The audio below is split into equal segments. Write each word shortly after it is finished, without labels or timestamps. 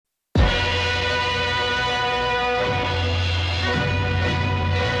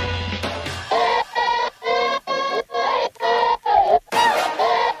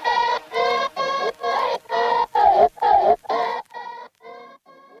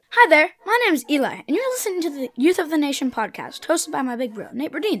Hi there, my name is Eli, and you're listening to the Youth of the Nation podcast, hosted by my big bro,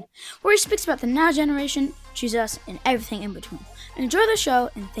 Nate Burdine, where he speaks about the now generation, Jesus, and everything in between. Enjoy the show,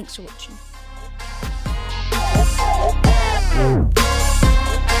 and thanks for watching.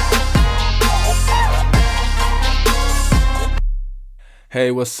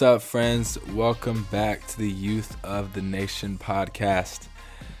 Hey, what's up, friends? Welcome back to the Youth of the Nation podcast.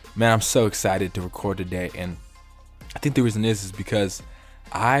 Man, I'm so excited to record today, and I think the reason is because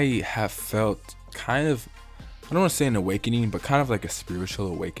I have felt kind of, I don't want to say an awakening, but kind of like a spiritual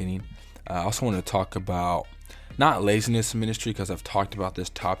awakening. I also want to talk about not laziness in ministry, because I've talked about this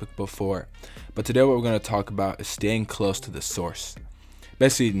topic before, but today what we're going to talk about is staying close to the source.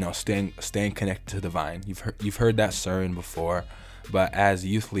 Basically, staying connected to the vine. You've heard that sermon before, but as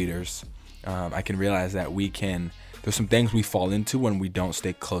youth leaders, I can realize that there's some things we fall into when we don't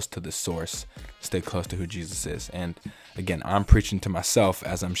stay close to the source, stay close to who Jesus is. And again, I'm preaching to myself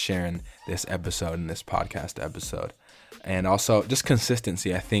as I'm sharing this episode and this podcast episode. And also just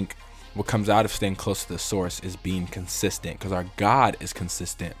consistency. I think what comes out of staying close to the source is being consistent, because our God is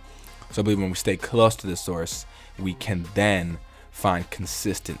consistent. So I believe when we stay close to the source, we can then find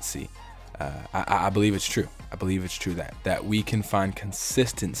consistency. I believe it's true. I believe it's true that we can find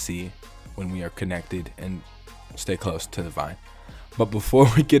consistency when we are connected and stay close to the vine. But before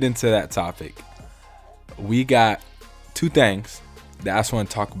we get into that topic, we got two things that I just want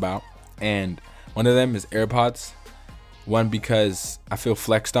to talk about. And one of them is AirPods. One, because I feel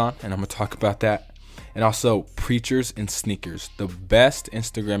flexed on, and I'm going to talk about that. And also Preachers and Sneakers, the best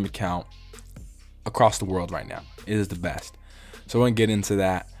Instagram account across the world right now. It is the best. So I want to get into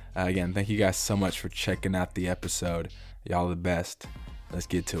that. Again, thank you guys so much for checking out the episode. Y'all are the best. Let's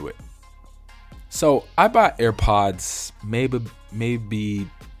get to it. So I bought AirPods maybe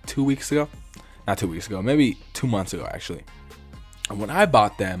 2 weeks ago. Not 2 weeks ago, maybe 2 months ago, actually. And when I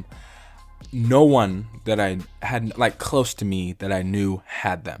bought them, no one that I had close to me that I knew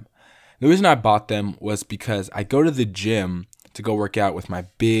had them. The reason I bought them was because I go to the gym to go work out with my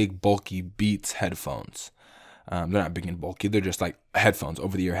big, bulky Beats headphones. They're not big and bulky. They're just like headphones,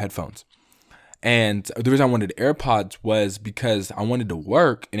 over-the-ear headphones. And the reason I wanted AirPods was because I wanted to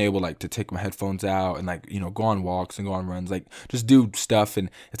work and able to take my headphones out and go on walks and go on runs, just do stuff. And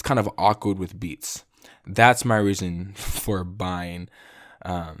it's kind of awkward with Beats. That's my reason for buying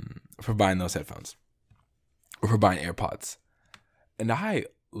those headphones, or for buying AirPods. And I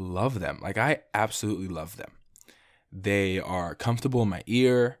love them. I absolutely love them. They are comfortable in my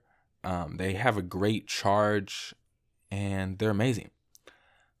ear. They have a great charge, and they're amazing.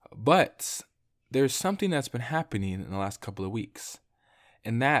 But there's something that's been happening in the last couple of weeks,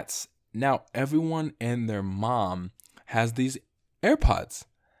 and that's now everyone and their mom has these AirPods.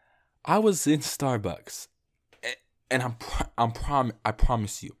 I was in Starbucks, and I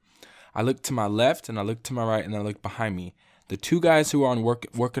promise you, I looked to my left and I looked to my right and I looked behind me. The two guys who were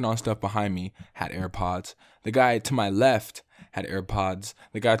working on stuff behind me had AirPods. The guy to my left had AirPods.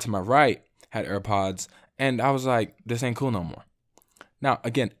 The guy to my right had AirPods. And I was like, this ain't cool no more. Now,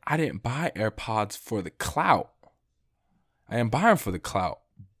 again, I didn't buy AirPods for the clout. I didn't buy them for the clout.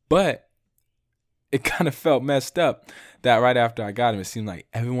 But it kind of felt messed up that right after I got them, it seemed like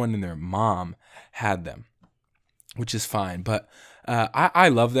everyone and their mom had them, which is fine. But I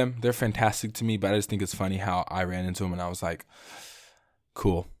love them. They're fantastic to me. But I just think it's funny how I ran into them and I was like,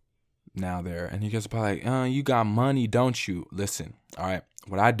 cool. Now they're, and you guys are probably like, you got money, don't you? Listen, all right.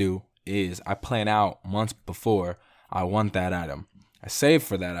 What I do is I plan out months before I want that item. I save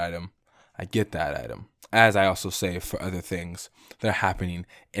for that item. I get that item. As I also save for other things that are happening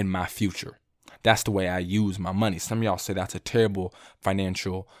in my future. That's the way I use my money. Some of y'all say that's a terrible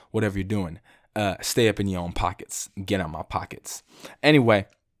financial, whatever you're doing. Stay up in your own pockets. Get out my pockets. Anyway.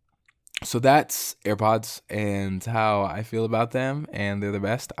 So that's AirPods and how I feel about them, and they're the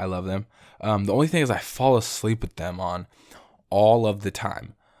best. I love them. The only thing is I fall asleep with them on all of the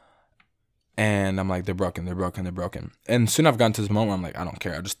time. And I'm like, they're broken. And soon I've gotten to this moment where I'm like, I don't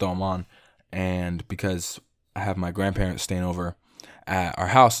care. I just throw them on. And because I have my grandparents staying over at our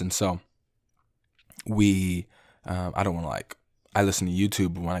house, and so I don't want to I listen to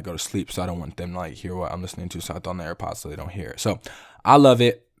YouTube when I go to sleep, so I don't want them to hear what I'm listening to, so I throw on the AirPods so they don't hear it. So I love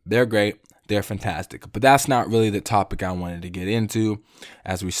it. They're great. They're fantastic. But that's not really the topic I wanted to get into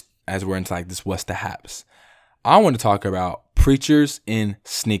as we're into this what's the haps. I want to talk about Preachers in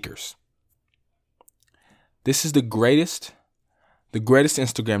Sneakers. This is the greatest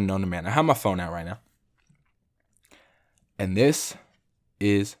Instagram known to man. I have my phone out right now. And this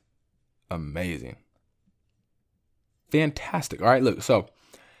is amazing. Fantastic. All right, look. So,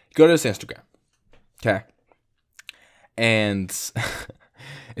 go to this Instagram. Okay. And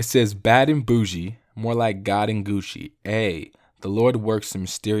It says bad and bougie, more like God and Gucci. A, the Lord works in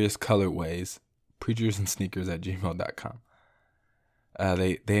mysterious colorways. Preachersand sneakers@gmail.com.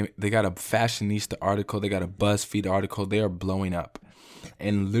 They got a fashionista article. They got a BuzzFeed article. They are blowing up.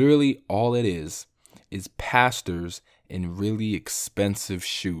 And literally all it is pastors in really expensive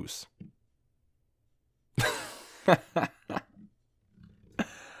shoes.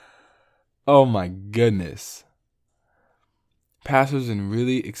 Oh my goodness. Pastors in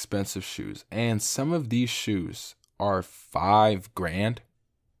really expensive shoes. And some of these shoes are $5,000,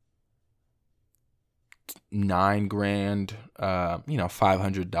 $9,000,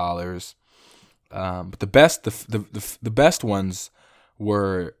 $500. But the best ones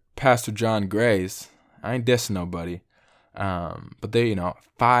were Pastor John Gray's. I ain't dissing nobody. But they,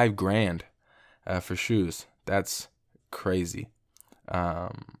 $5,000 for shoes. That's crazy.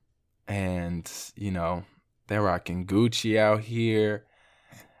 And they're rocking Gucci out here.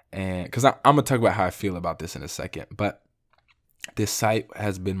 And because I'm going to talk about how I feel about this in a second. But this site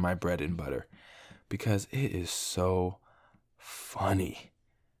has been my bread and butter because it is so funny.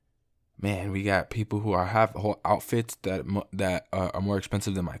 Man, we got people who have whole outfits that are more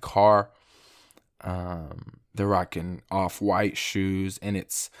expensive than my car. They're rocking off-white shoes. And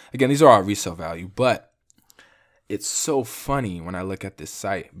these are all resale value. But it's so funny when I look at this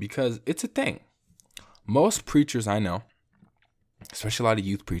site because it's a thing. Most preachers I know, especially a lot of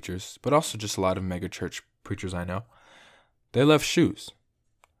youth preachers, but also just a lot of mega church preachers I know, they love shoes.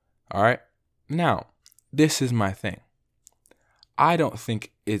 All right? Now, this is my thing. I don't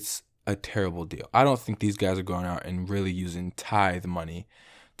think it's a terrible deal. I don't think these guys are going out and really using tithe money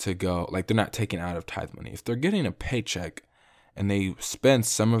to go, like they're not taking out of tithe money. If they're getting a paycheck and they spend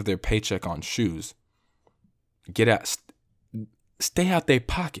some of their paycheck on shoes, stay out their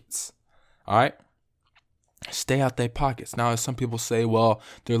pockets. All right? Stay out their pockets. Now, as some people say, well,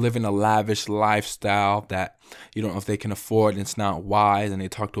 they're living a lavish lifestyle that you don't know if they can afford and it's not wise. And they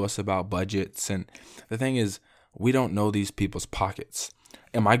talk to us about budgets. And the thing is, we don't know these people's pockets.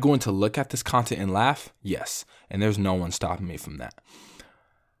 Am I going to look at this content and laugh? Yes. And there's no one stopping me from that.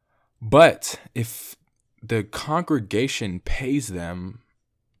 But if the congregation pays them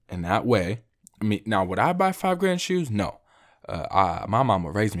in that way, now, would I buy $5,000 shoes? No. My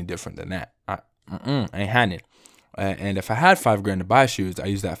mama raised me different than that. I ain't had it. And if I had $5,000 to buy shoes, I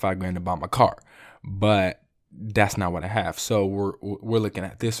use that $5,000 to buy my car. But that's not what I have. So we're looking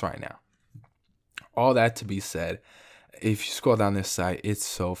at this right now. All that to be said, if you scroll down this site, it's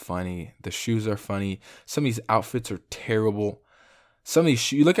so funny. The shoes are funny. Some of these outfits are terrible.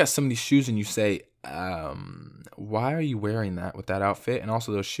 You look at some of these shoes and you say, why are you wearing that with that outfit? And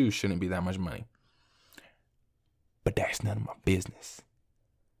also those shoes shouldn't be that much money. But that's none of my business.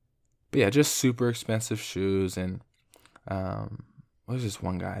 But yeah, just super expensive shoes. And what's this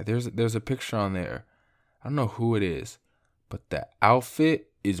one guy? There's a picture on there. I don't know who it is, but the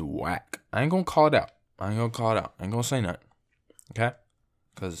outfit is whack. I ain't gonna call it out. I ain't gonna say nothing. Okay?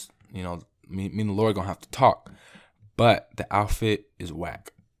 Because, me and the Lord gonna have to talk. But the outfit is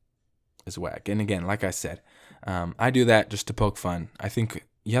whack. It's whack. And again, like I said, I do that just to poke fun. I think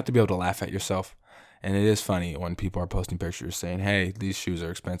you have to be able to laugh at yourself. And it is funny when people are posting pictures saying, hey, these shoes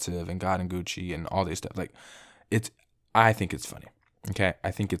are expensive and God and Gucci and all this stuff. Like, I think it's funny. Okay? I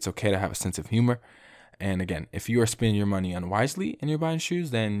think it's okay to have a sense of humor. And again, if you are spending your money unwisely and you're buying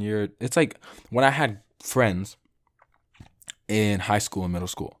shoes, then it's like when I had friends in high school and middle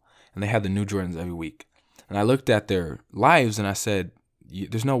school, and they had the new Jordans every week. And I looked at their lives and I said,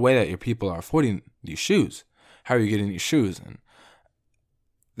 there's no way that your people are affording these shoes. How are you getting these shoes? And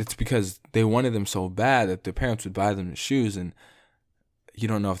it's because they wanted them so bad that their parents would buy them the shoes, and you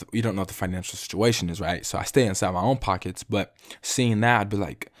don't know if the financial situation is right. So I stay inside my own pockets. But seeing that, I'd be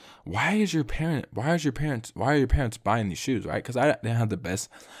like, why are your parents buying these shoes, right? Because I didn't have the best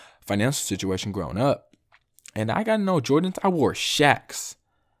financial situation growing up, and I got no Jordans. I wore Shaqs,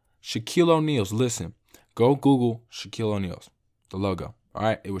 Shaquille O'Neal's. Listen, go Google Shaquille O'Neal's, the logo. All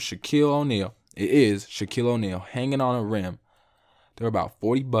right, it was Shaquille O'Neal. It is Shaquille O'Neal hanging on a rim. They're about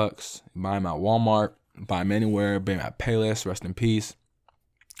 $40. Buy them at Walmart. Buy them anywhere. Buy them at Payless. Rest in peace.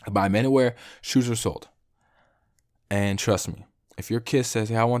 Buy them anywhere. Shoes are sold. And trust me, if your kid says,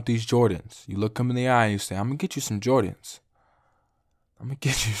 hey, I want these Jordans, you look them in the eye and you say, I'm going to get you some Jordans.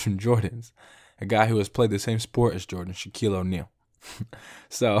 A guy who has played the same sport as Jordan, Shaquille O'Neal.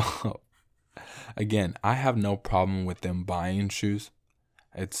 So, again, I have no problem with them buying shoes.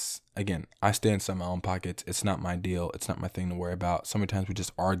 I stay inside my own pockets. It's not my deal. It's not my thing to worry about. Sometimes we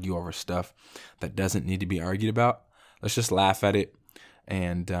just argue over stuff that doesn't need to be argued about. Let's just laugh at it.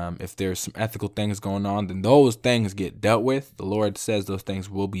 And if there's some ethical things going on, then those things get dealt with. The Lord says those things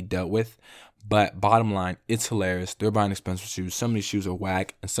will be dealt with. But bottom line, it's hilarious. They're buying expensive shoes. Some of these shoes are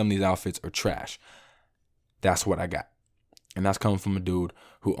whack, and some of these outfits are trash. That's what I got. And that's coming from a dude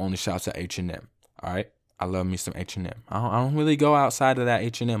who only shops at H&M. All right? I love me some H&M. I don't really go outside of that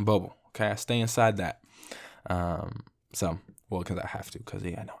H&M bubble. Okay? I stay inside that. Because I have to. Because,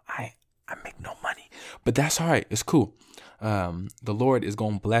 I make no money. But that's all right. It's cool. The Lord is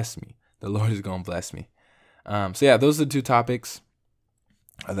going to bless me. The Lord is going to bless me. Those are the two topics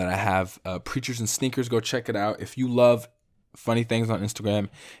that I have. Preachers and Sneakers, go check it out. If you love funny things on Instagram,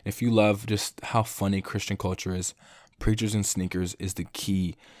 if you love just how funny Christian culture is, Preachers and Sneakers is the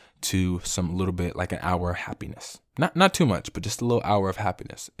key to some little bit like an hour of happiness. Not too much, but just a little hour of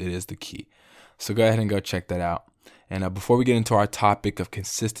happiness. It is the key. So go ahead and go check that out. And before we get into our topic of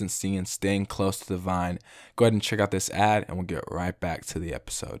consistency and staying close to the vine, go ahead and check out this ad, and we'll get right back to the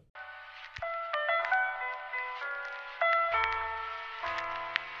episode.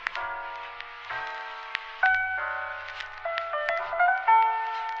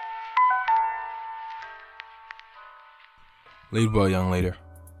 Lead well, young leader.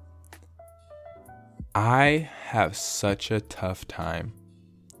 I have such a tough time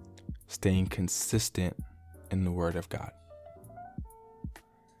staying consistent in the Word of God.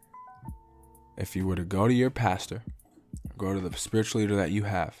 If you were to go to your pastor, go to the spiritual leader that you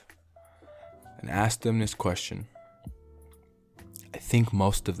have, and ask them this question, I think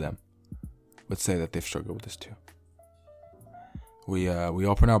most of them would say that they've struggled with this too. We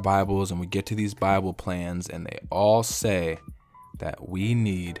open our Bibles and we get to these Bible plans, and they all say that we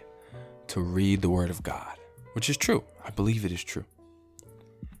need to read the Word of God, which is true. I believe it is true.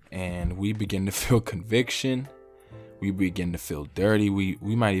 And we begin to feel conviction. We begin to feel dirty. We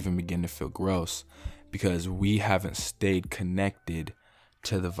might even begin to feel gross because we haven't stayed connected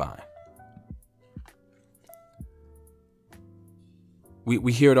to the vine.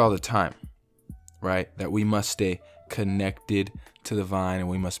 We hear it all the time, right? That we must stay connected to the vine and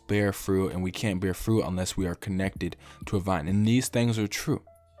we must bear fruit, and we can't bear fruit unless we are connected to a vine. And these things are true.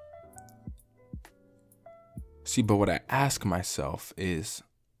 See, but what I ask myself is,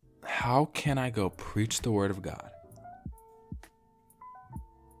 how can I go preach the Word of God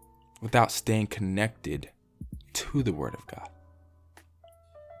without staying connected to the Word of God?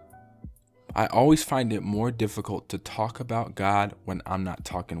 I always find it more difficult to talk about God when I'm not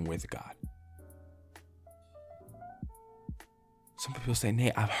talking with God. Some people say,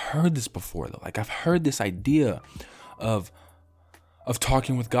 Nate, I've heard this before though. Like I've heard this idea of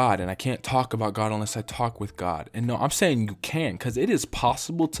talking with God, and I can't talk about God unless I talk with God. And no, I'm saying you can, because it is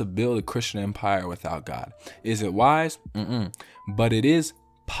possible to build a Christian empire without God. Is it wise? But it is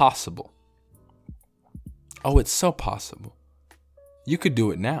possible. Oh, it's so possible. You could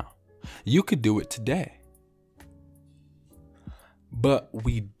do it now. You could do it today. But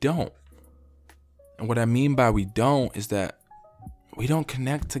we don't. And what I mean by we don't is that we don't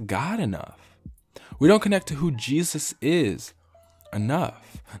connect to God enough. We don't connect to who Jesus is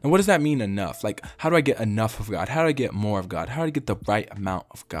enough. And what does that mean, enough? Like, how do I get enough of God? How do I get more of God? How do I get the right amount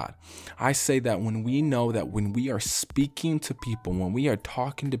of God? I say that when we know that when we are speaking to people, when we are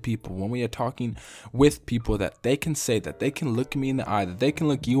talking to people, when we are talking with people, that they can say, that they can look me in the eye, that they can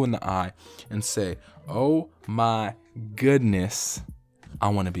look you in the eye and say, oh my goodness, I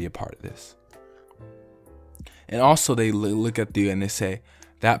want to be a part of this. And also they look at you and they say,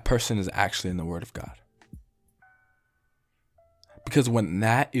 that person is actually in the Word of God. Because when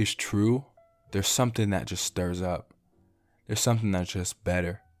that is true, there's something that just stirs up. There's something that's just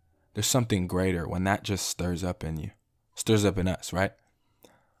better. There's something greater when that just stirs up in you. Stirs up in us, right?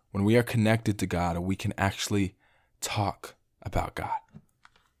 When we are connected to God, we can actually talk about God.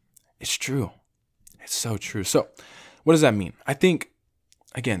 It's true. It's so true. So what does that mean? I think,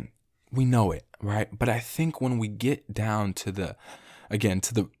 again, we know it, right? But I think when we get down to the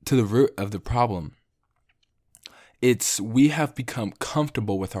root of the problem, it's we have become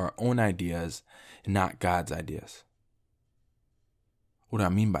comfortable with our own ideas and not God's ideas. What do I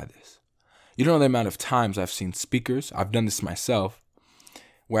mean by this? You don't know the amount of times I've seen speakers, I've done this myself,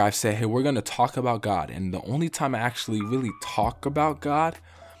 where I say, hey, we're going to talk about God. And the only time I actually really talk about God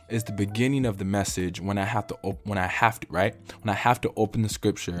is the beginning of the message, when I have to open the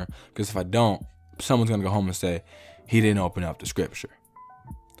scripture, because if I don't, someone's going to go home and say, he didn't open up the scripture.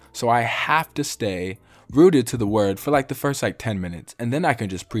 So I have to stay rooted to the Word for like the first 10 minutes. And then I can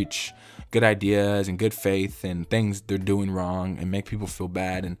just preach good ideas and good faith and things they're doing wrong and make people feel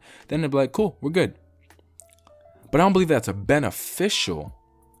bad. And then they'll be like, cool, we're good. But I don't believe that's beneficial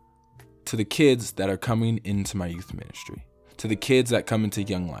to the kids that are coming into my youth ministry. to the kids that come into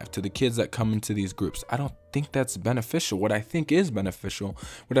Young Life, to the kids that come into these groups. I don't think that's beneficial. What I think is beneficial,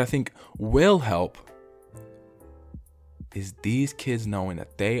 what I think will help, is these kids knowing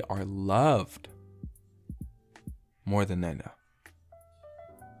that they are loved more than they know.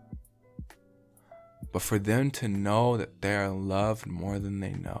 But for them to know that they are loved more than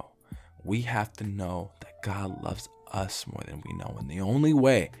they know, we have to know that God loves us more than we know. And the only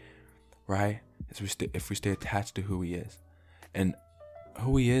way, right, is if we stay attached to who he is. And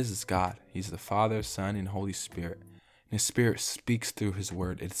who he is God. He's the Father, Son, and Holy Spirit. And his Spirit speaks through his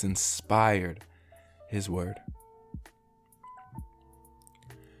word. It's inspired his word.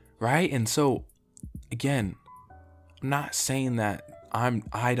 Right? And so, again, I'm not saying that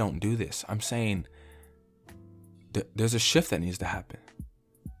I don't do this. I'm saying there's a shift that needs to happen.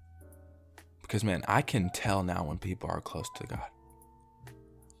 Because, man, I can tell now when people are close to God.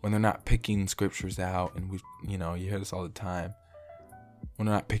 When they're not picking scriptures out, and you hear this all the time. When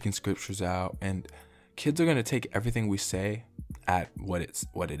they're not picking scriptures out, and kids are going to take everything we say at what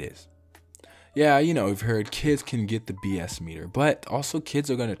it is. Yeah, we've heard kids can get the BS meter, but also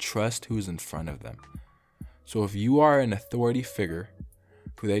kids are going to trust who's in front of them. So if you are an authority figure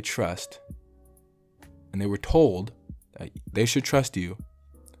who they trust, and they were told that they should trust you,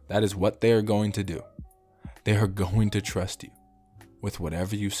 that is what they are going to do. They are going to trust you with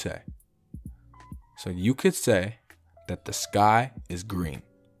whatever you say. So you could say that the sky is green.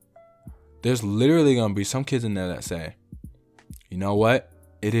 There's literally going to be some kids in there that say, you know what?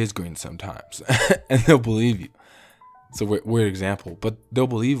 It is green sometimes. And they'll believe you. It's a weird example, but they'll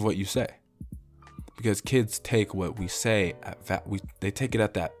believe what you say. Because kids take what we say, they take it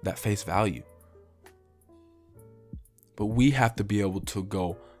at that face value. But we have to be able to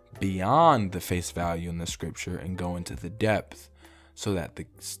go beyond the face value in the scripture and go into the depth, so that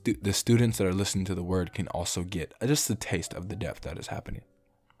the students that are listening to the word can also get just a taste of the depth that is happening.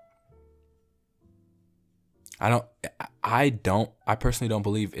 I personally don't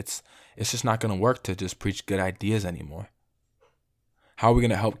believe it's just not going to work to just preach good ideas anymore. How are we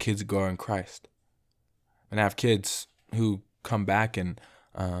going to help kids grow in Christ? And I have kids who come back and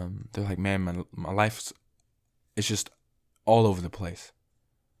they're like, man, my life's, it's just all over the place.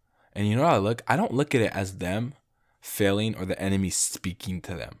 And you know how I don't look at it as them failing or the enemy speaking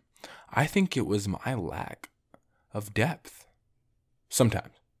to them. I think it was my lack of depth. Sometimes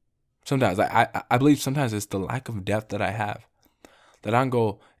I believe sometimes it's the lack of depth that I have, that I don't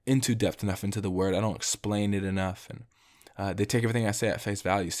go into depth enough into the word. I don't explain it enough, and they take everything I say at face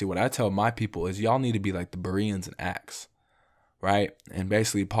value. See, what I tell my people is, y'all need to be like the Bereans in Acts, right? And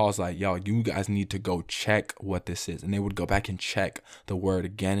basically Paul's like, yo, you guys need to go check what this is. And they would go back and check the word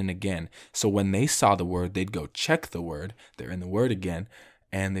again and again. So when they saw the word, they'd go check the word. They're in the word again.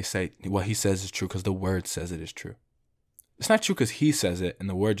 And they say, what he says is true because the word says it is true. It's not true because he says it and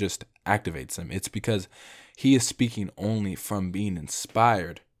the word just activates him. It's because he is speaking only from being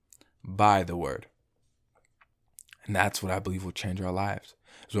inspired by the word. And that's what I believe will change our lives,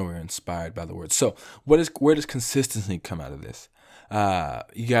 is when we're inspired by the word. So where does consistency come out of this?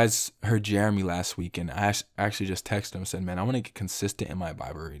 You guys heard Jeremy last week, and I actually just texted him and said, man, I want to get consistent in my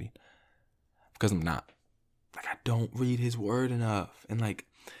Bible reading, because I'm not. I don't read his word enough. And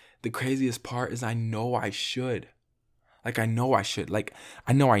the craziest part is I know I should. I know I should.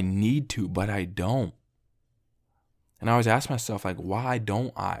 I know I need to, but I don't. And I always ask myself, why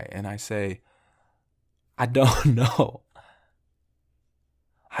don't I? And I say, I don't know.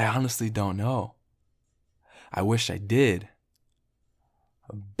 I honestly don't know. I wish I did,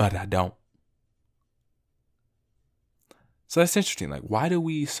 but I don't. So that's interesting. Why do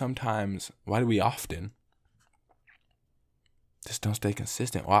we often just don't stay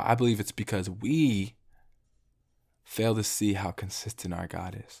consistent? Well, I believe it's because we fail to see how consistent our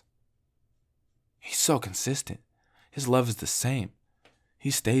God is. He's so consistent. His love is the same. He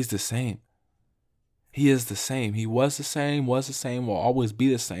stays the same. He is the same. He was the same, will always be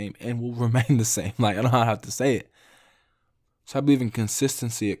the same, and will remain the same. I don't know how to say it. So I believe in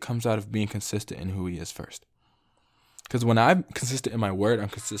consistency. It comes out of being consistent in who he is first. Because when I'm consistent in my word, I'm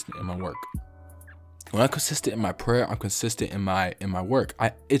consistent in my work. When I'm consistent in my prayer, I'm consistent in my work.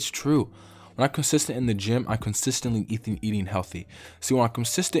 It's true. When I'm consistent in the gym, I'm consistently eating healthy. See, when I'm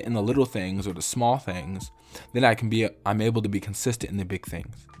consistent in the little things or the small things, then I'm able to be consistent in the big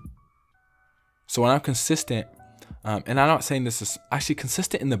things. So when I'm consistent, and I'm not saying this is actually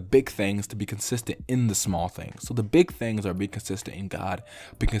consistent in the big things to be consistent in the small things. So the big things are being consistent in God,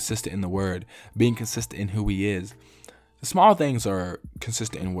 being consistent in the word, being consistent in who he is. The small things are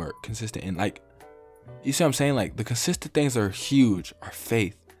consistent in work, consistent in you see what I'm saying? The consistent things are huge, our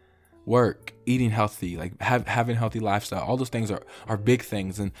faith, work, eating healthy, like having healthy lifestyle. All those things are big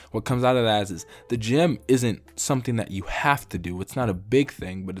things. And what comes out of that is the gym isn't something that you have to do. It's not a big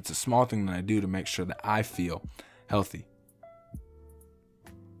thing, but it's a small thing that I do to make sure that I feel healthy.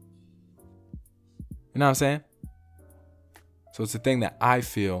 You know what I'm saying? So it's a thing that I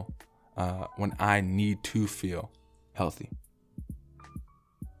feel when I need to feel healthy.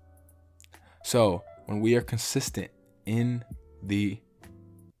 So when we are consistent in the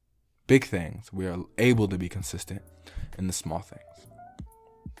big things, we are able to be consistent in the small things.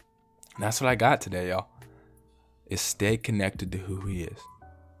 And that's what I got today, y'all. Is stay connected to who he is.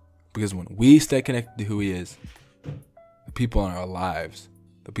 Because when we stay connected to who he is, the people in our lives,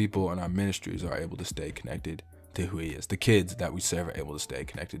 the people in our ministries are able to stay connected to who he is. The kids that we serve are able to stay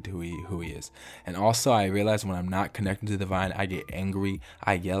connected to who he is. And also, I realize when I'm not connected to the vine, I get angry.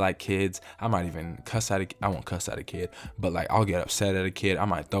 I yell at kids. I might even I won't cuss at a kid, but like I'll get upset at a kid. I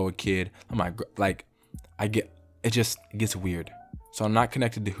might throw a kid. It gets weird. So I'm not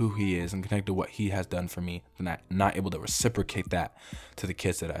connected to who he is and connected to what he has done for me. And I'm not able to reciprocate that to the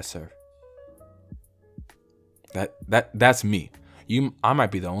kids that I serve. That's me. I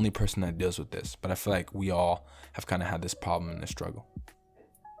might be the only person that deals with this, but I feel like we all have kind of had this problem and this struggle.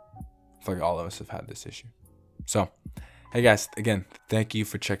 I feel like all of us have had this issue. So, hey guys, again, thank you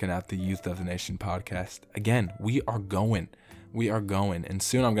for checking out the Youth of the Nation podcast. Again, we are going, and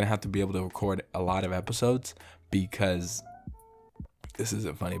soon I'm going to have to be able to record a lot of episodes because this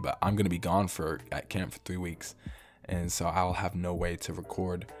isn't funny, but I'm going to be gone at camp for 3 weeks, and so I'll have no way to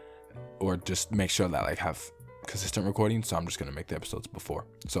record or just make sure that I have consistent recording, so I'm just gonna make the episodes before.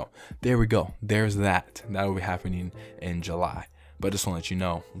 So there we go. There's that will be happening in July, but just want to let you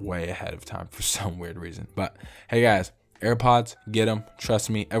know way ahead of time for some weird reason. But hey guys, AirPods, get them.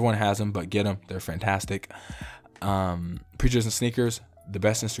 Trust me, everyone has them, but get them. They're fantastic. Preachers and Sneakers, the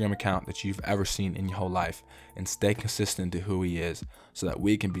best Instagram account that you've ever seen in your whole life, and stay consistent to who he is so that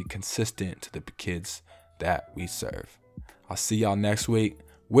we can be consistent to the kids that we serve. I'll see y'all next week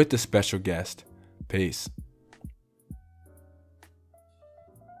with the special guest. Peace.